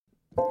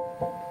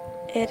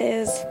It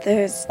is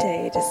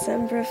Thursday,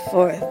 December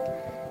 4th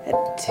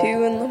at 2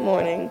 in the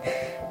morning,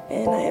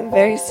 and I am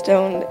very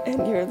stoned,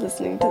 and you're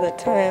listening to The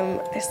Time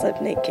I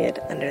Slept Naked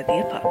Under the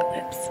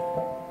Apocalypse.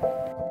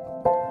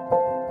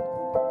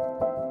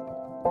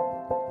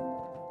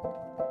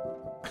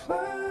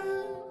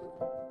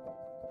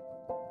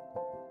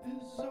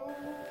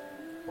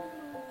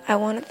 I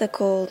wanted the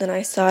gold and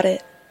I sought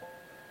it.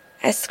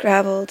 I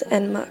scrabbled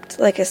and mucked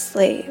like a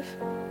slave.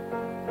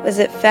 Was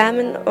it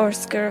famine or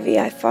scurvy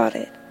I fought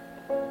it?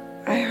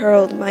 I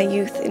hurled my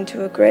youth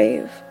into a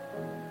grave.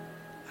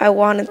 I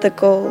wanted the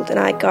gold and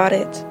I got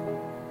it.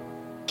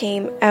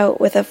 Came out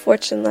with a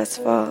fortuneless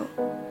fall.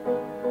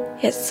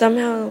 Yet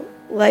somehow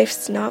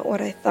life's not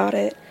what I thought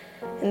it,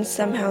 and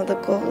somehow the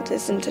gold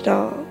isn't at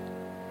all.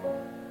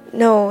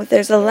 No,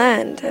 there's a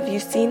land, have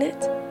you seen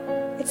it?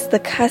 It's the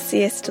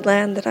cussiest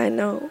land that I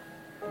know.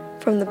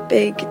 From the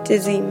big,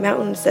 dizzy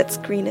mountains that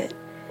screen it,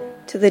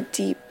 to the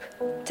deep,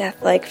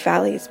 death-like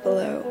valleys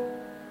below.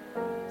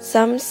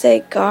 Some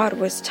say God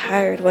was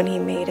tired when he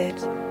made it.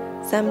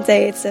 Some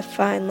say it's a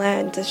fine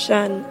land to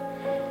shun.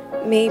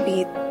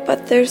 Maybe,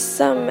 but there's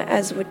some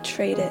as would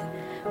trade it,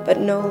 but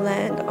no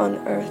land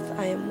on earth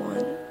I am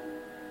one.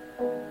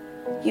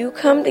 You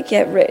come to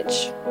get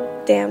rich,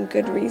 damn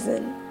good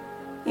reason.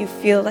 You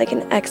feel like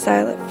an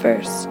exile at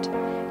first.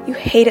 You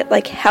hate it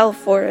like hell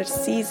for a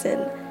season.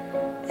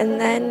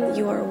 And then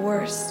you are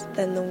worse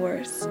than the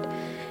worst.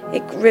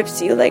 It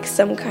grips you like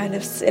some kind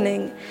of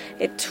sinning.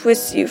 It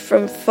twists you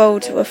from foe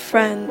to a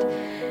friend.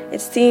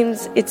 It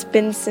seems it's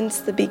been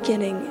since the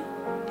beginning.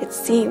 It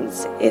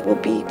seems it will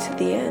be to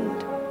the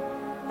end.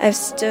 I've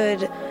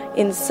stood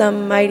in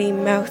some mighty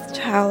mouthed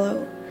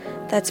hollow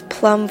that's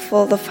plumb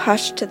full of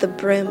hush to the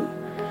brim.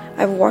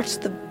 I've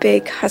watched the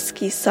big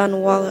husky sun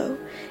wallow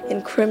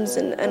in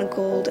crimson and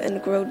gold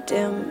and grow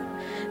dim,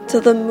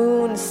 till the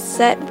moon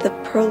set the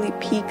pearly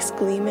peaks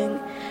gleaming,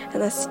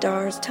 and the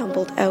stars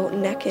tumbled out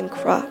neck and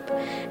crop,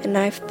 and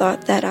I've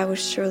thought that I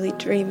was surely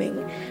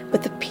dreaming,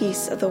 with the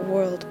peace of the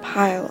world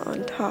pile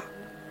on top.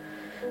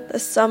 The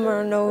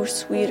summer no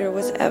sweeter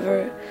was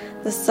ever,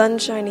 the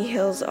sunshiny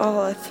hills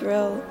all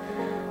a-thrill,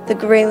 the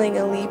grayling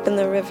a-leap in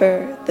the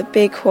river, the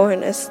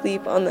bighorn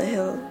asleep on the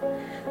hill,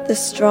 the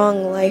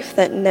strong life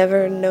that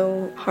never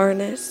know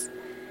harness,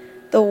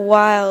 the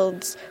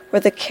wilds where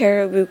the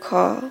caribou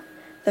call,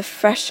 the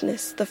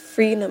freshness, the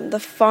freedom, the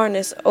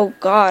farness, oh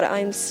God,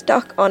 I'm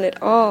stuck on it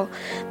all.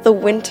 The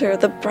winter,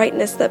 the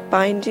brightness that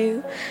bind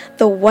you,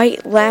 the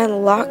white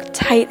land locked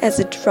tight as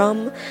a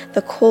drum,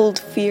 the cold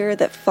fear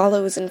that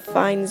follows and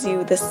finds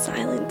you, the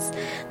silence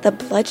that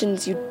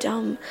bludgeons you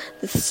dumb,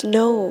 the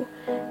snow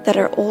that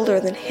are older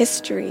than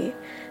history,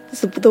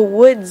 the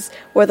woods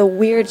where the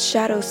weird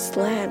shadows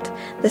slant,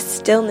 the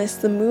stillness,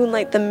 the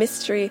moonlight, the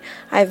mystery.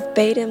 I've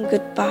bade him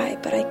goodbye,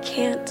 but I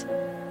can't.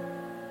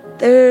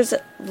 There's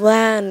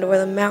land where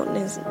the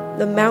mountains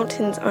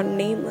are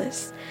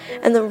nameless,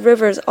 and the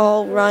rivers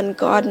all run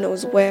God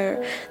knows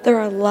where. There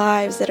are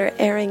lives that are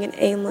erring and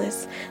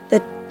aimless,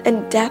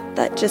 and death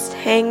that just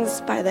hangs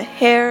by the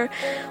hair,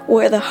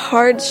 where the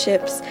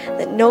hardships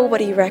that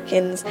nobody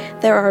reckons.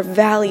 There are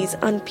valleys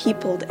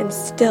unpeopled, and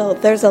still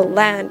there's a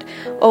land.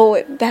 Oh,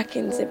 it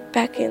beckons,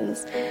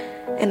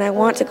 and I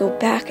want to go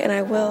back, and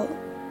I will.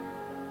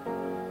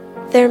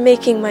 They're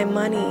making my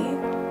money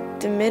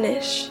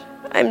diminish.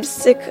 I'm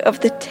sick of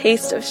the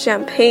taste of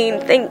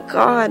champagne, thank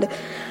God.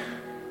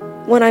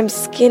 When I'm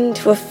skinned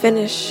to a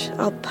finish,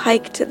 I'll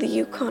pike to the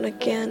Yukon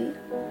again.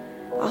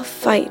 I'll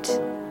fight.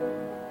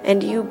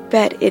 And you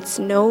bet it's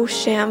no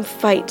sham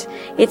fight.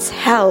 It's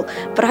hell,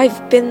 but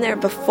I've been there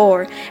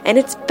before, and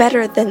it's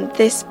better than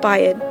this by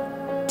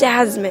a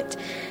dazzment.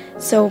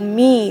 So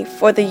me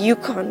for the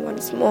Yukon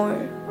once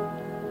more.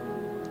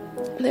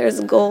 There's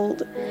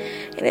gold,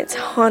 and it's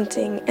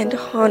haunting and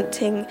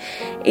haunting.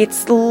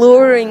 It's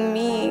luring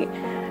me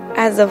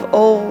as of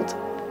old.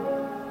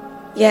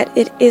 Yet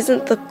it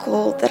isn't the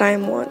gold that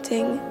I'm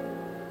wanting.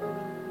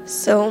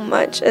 So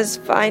much as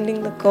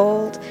finding the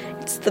gold,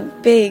 it's the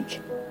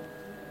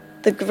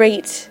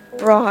great,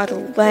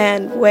 broad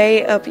land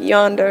way up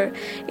yonder.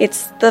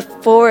 It's the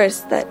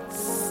forest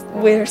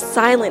where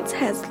silence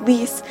has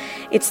lease.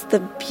 It's the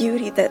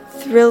beauty that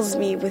thrills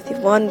me with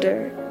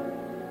wonder.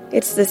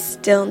 It's the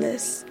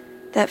stillness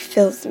that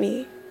fills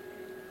me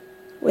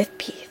with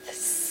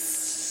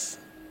peace.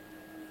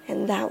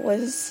 And that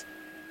was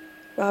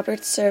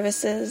Robert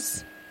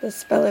Service's The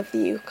Spell of the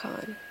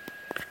Yukon.